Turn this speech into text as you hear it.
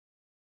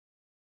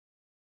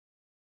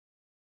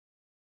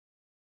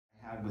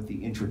had with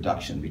the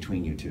introduction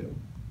between you two.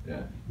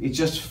 Yeah. It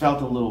just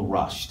felt a little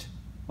rushed.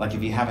 Like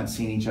if you haven't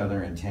seen each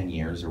other in 10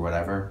 years or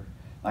whatever,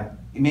 like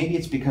maybe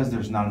it's because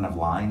there's not enough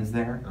lines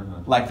there.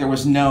 Like there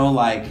was no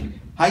like,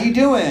 how you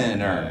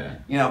doing?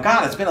 Or, you know,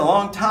 God, it's been a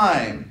long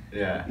time.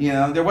 Yeah. You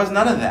know, there was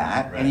none of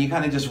that. Right. And you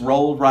kind of just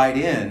rolled right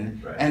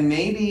in. Right. And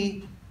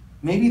maybe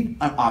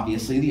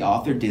obviously the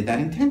author did that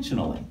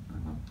intentionally.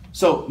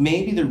 So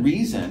maybe the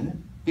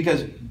reason,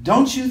 because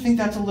don't you think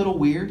that's a little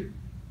weird?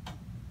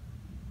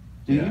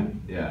 Do you?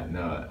 Yeah,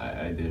 no,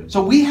 I do.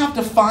 So we have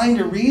to find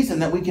a reason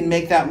that we can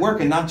make that work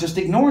and not just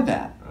ignore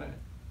that. Right.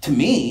 To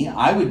me,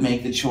 I would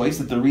make the choice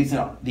that the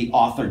reason the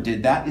author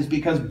did that is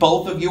because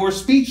both of you are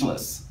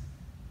speechless.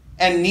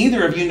 And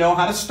neither of you know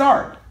how to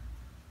start.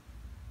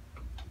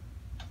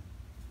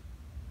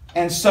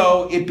 And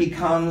so it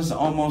becomes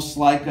almost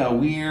like a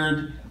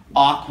weird,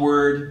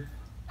 awkward,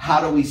 how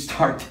do we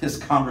start this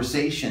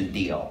conversation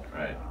deal?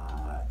 Right.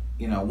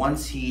 You know,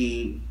 once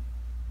he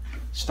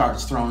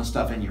starts throwing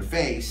stuff in your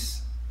face,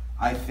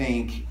 I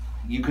think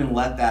you can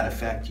let that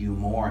affect you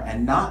more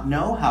and not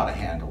know how to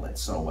handle it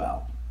so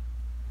well.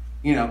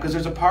 You know, because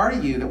there's a part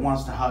of you that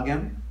wants to hug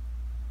him,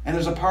 and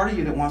there's a part of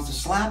you that wants to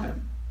slap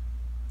him.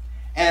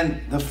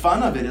 And the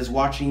fun of it is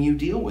watching you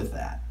deal with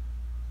that.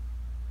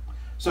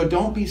 So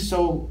don't be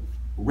so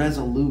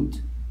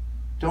resolute.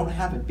 Don't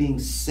have it being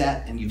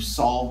set and you've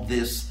solved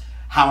this,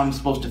 how I'm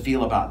supposed to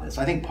feel about this.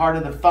 I think part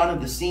of the fun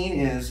of the scene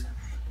is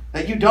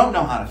that you don't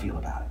know how to feel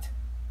about it.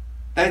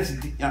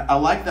 I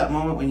like that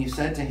moment when you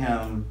said to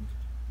him,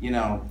 you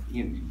know,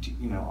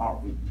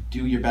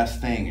 do your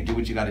best thing and do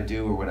what you got to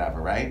do or whatever,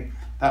 right?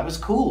 That was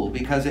cool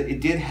because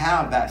it did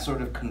have that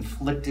sort of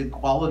conflicted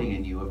quality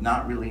in you of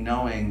not really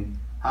knowing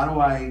what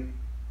do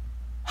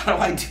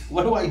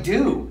I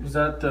do? Was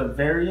that the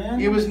very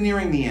end? It was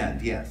nearing the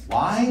end, yes.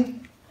 Why?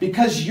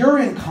 Because you're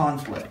in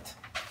conflict.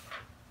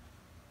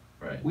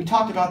 Right. We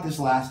talked about this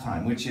last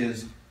time, which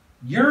is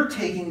you're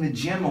taking the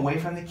gym away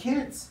from the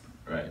kids.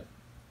 Right.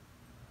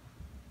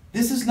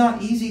 This is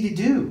not easy to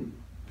do.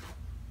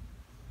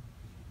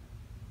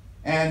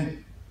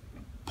 And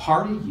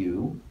part of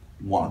you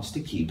wants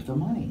to keep the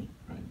money.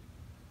 Right.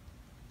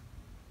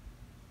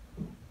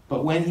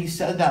 But when he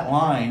said that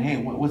line, hey,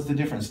 what's the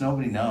difference?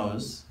 Nobody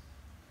knows.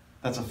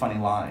 That's a funny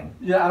line.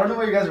 Yeah, I don't know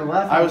why you guys are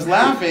laughing. I was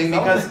laughing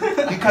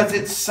because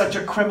it's such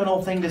a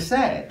criminal thing to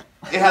say.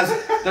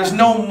 There's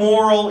no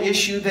moral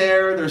issue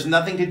there. There's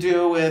nothing to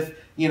do with,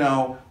 you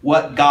know,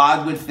 what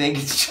God would think.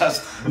 It's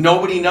just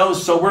nobody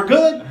knows, so we're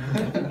good.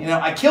 You know,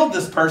 I killed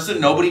this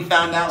person, nobody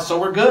found out, so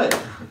we're good.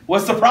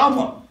 What's the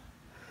problem?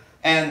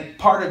 And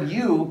part of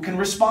you can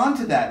respond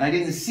to that, and I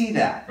didn't see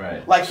that.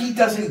 Right. Like he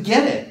doesn't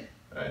get it.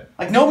 Right.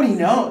 Like nobody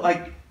knows.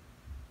 Like,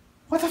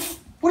 what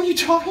are you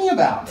talking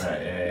about?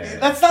 Right. Yeah.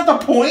 That's not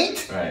the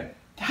point. Right.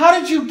 How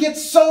did you get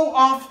so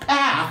off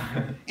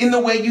path in the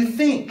way you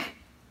think?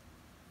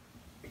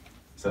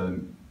 So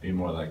be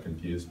more like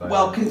confused by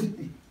Well,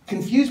 it.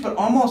 confused, but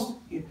almost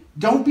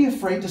don't be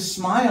afraid to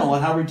smile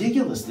at how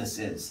ridiculous this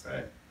is.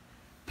 Right.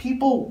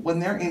 People, when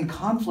they're in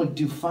conflict,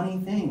 do funny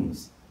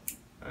things.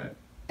 Right.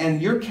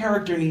 And your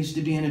character needs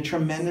to be in a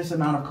tremendous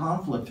amount of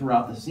conflict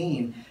throughout the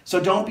scene. So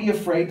don't be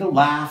afraid to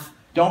laugh.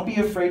 Don't be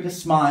afraid to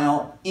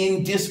smile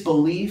in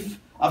disbelief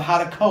of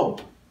how to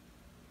cope.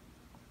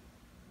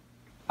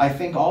 I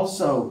think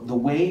also the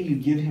way you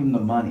give him the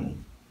money,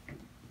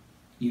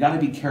 you got to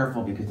be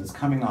careful because it's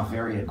coming off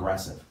very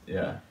aggressive.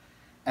 Yeah.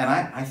 And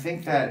I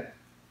think that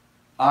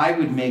I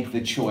would make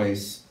the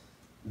choice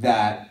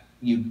that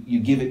you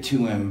give it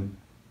to him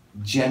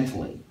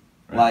gently.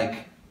 Right.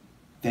 Like,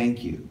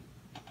 thank you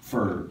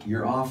for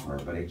your offer,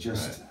 but it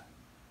just, Right.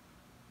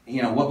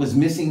 you know, what was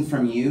missing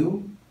from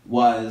you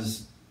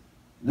was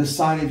the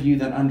side of you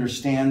that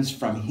understands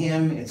from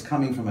him it's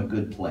coming from a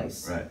good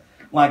place. Right.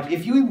 Like,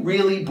 if you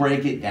really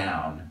break it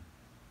down,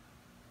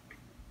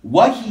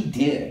 what he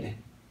did,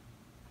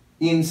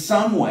 in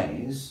some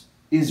ways,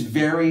 is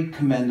very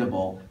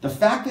commendable. The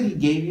fact that he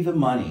gave you the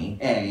money,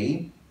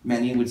 A,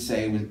 many would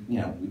say was, you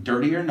know,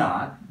 dirty or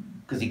not,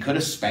 because he could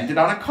have spent it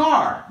on a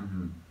car.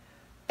 Mm-hmm.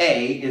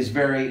 A, is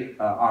very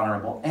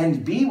honorable.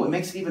 And B, what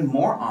makes it even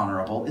more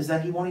honorable is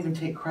that he won't even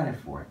take credit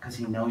for it, because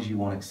he knows you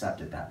won't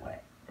accept it that way.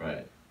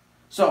 Right.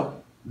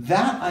 So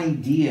that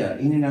idea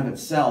in and of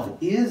itself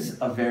is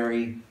a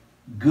very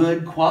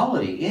good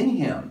quality in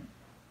him.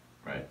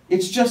 Right.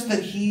 It's just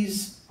that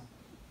he's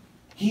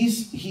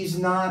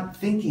not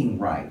thinking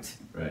right.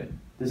 Right.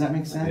 Does that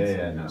make sense?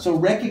 Yeah, no. So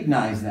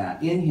recognize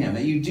that in him,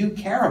 that you do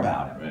care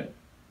about him. Right.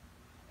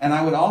 And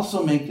I would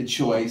also make the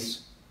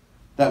choice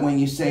that when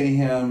you say to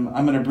him,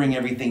 I'm going to bring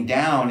everything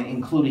down,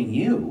 including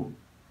you,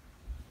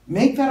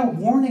 make that a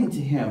warning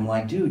to him,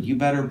 like, dude, you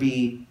better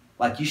be,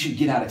 like, you should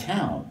get out of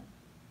town.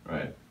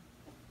 Right.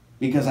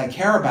 Because I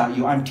care about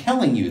you, I'm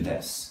telling you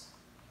this.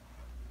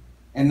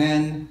 And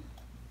then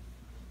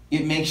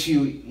it makes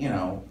you, you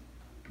know,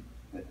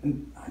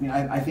 I mean,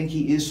 I think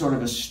he is sort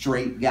of a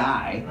straight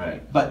guy.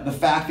 Right. But the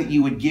fact that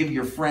you would give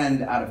your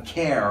friend out of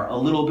care a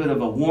little bit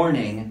of a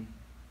warning,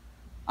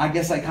 I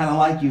guess I kind of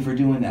like you for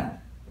doing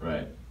that.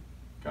 Right.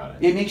 Got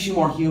it. It makes you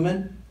more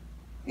human.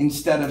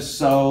 instead of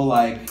so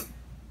like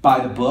by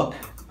the book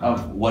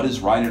of what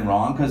is right and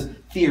wrong. Because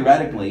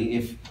theoretically,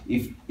 if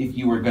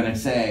you were going to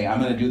say I'm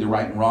going to do the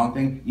right and wrong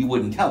thing, you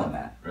wouldn't tell him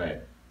that.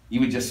 Right. You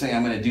would just say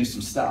I'm going to do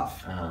some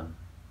stuff. Uh-huh.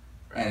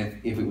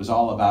 And if it was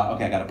all about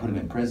okay, I got to put him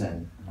in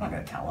prison, I'm not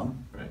going to tell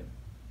him. Right. Do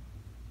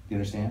you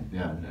understand?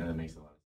 Yeah, that makes a lot.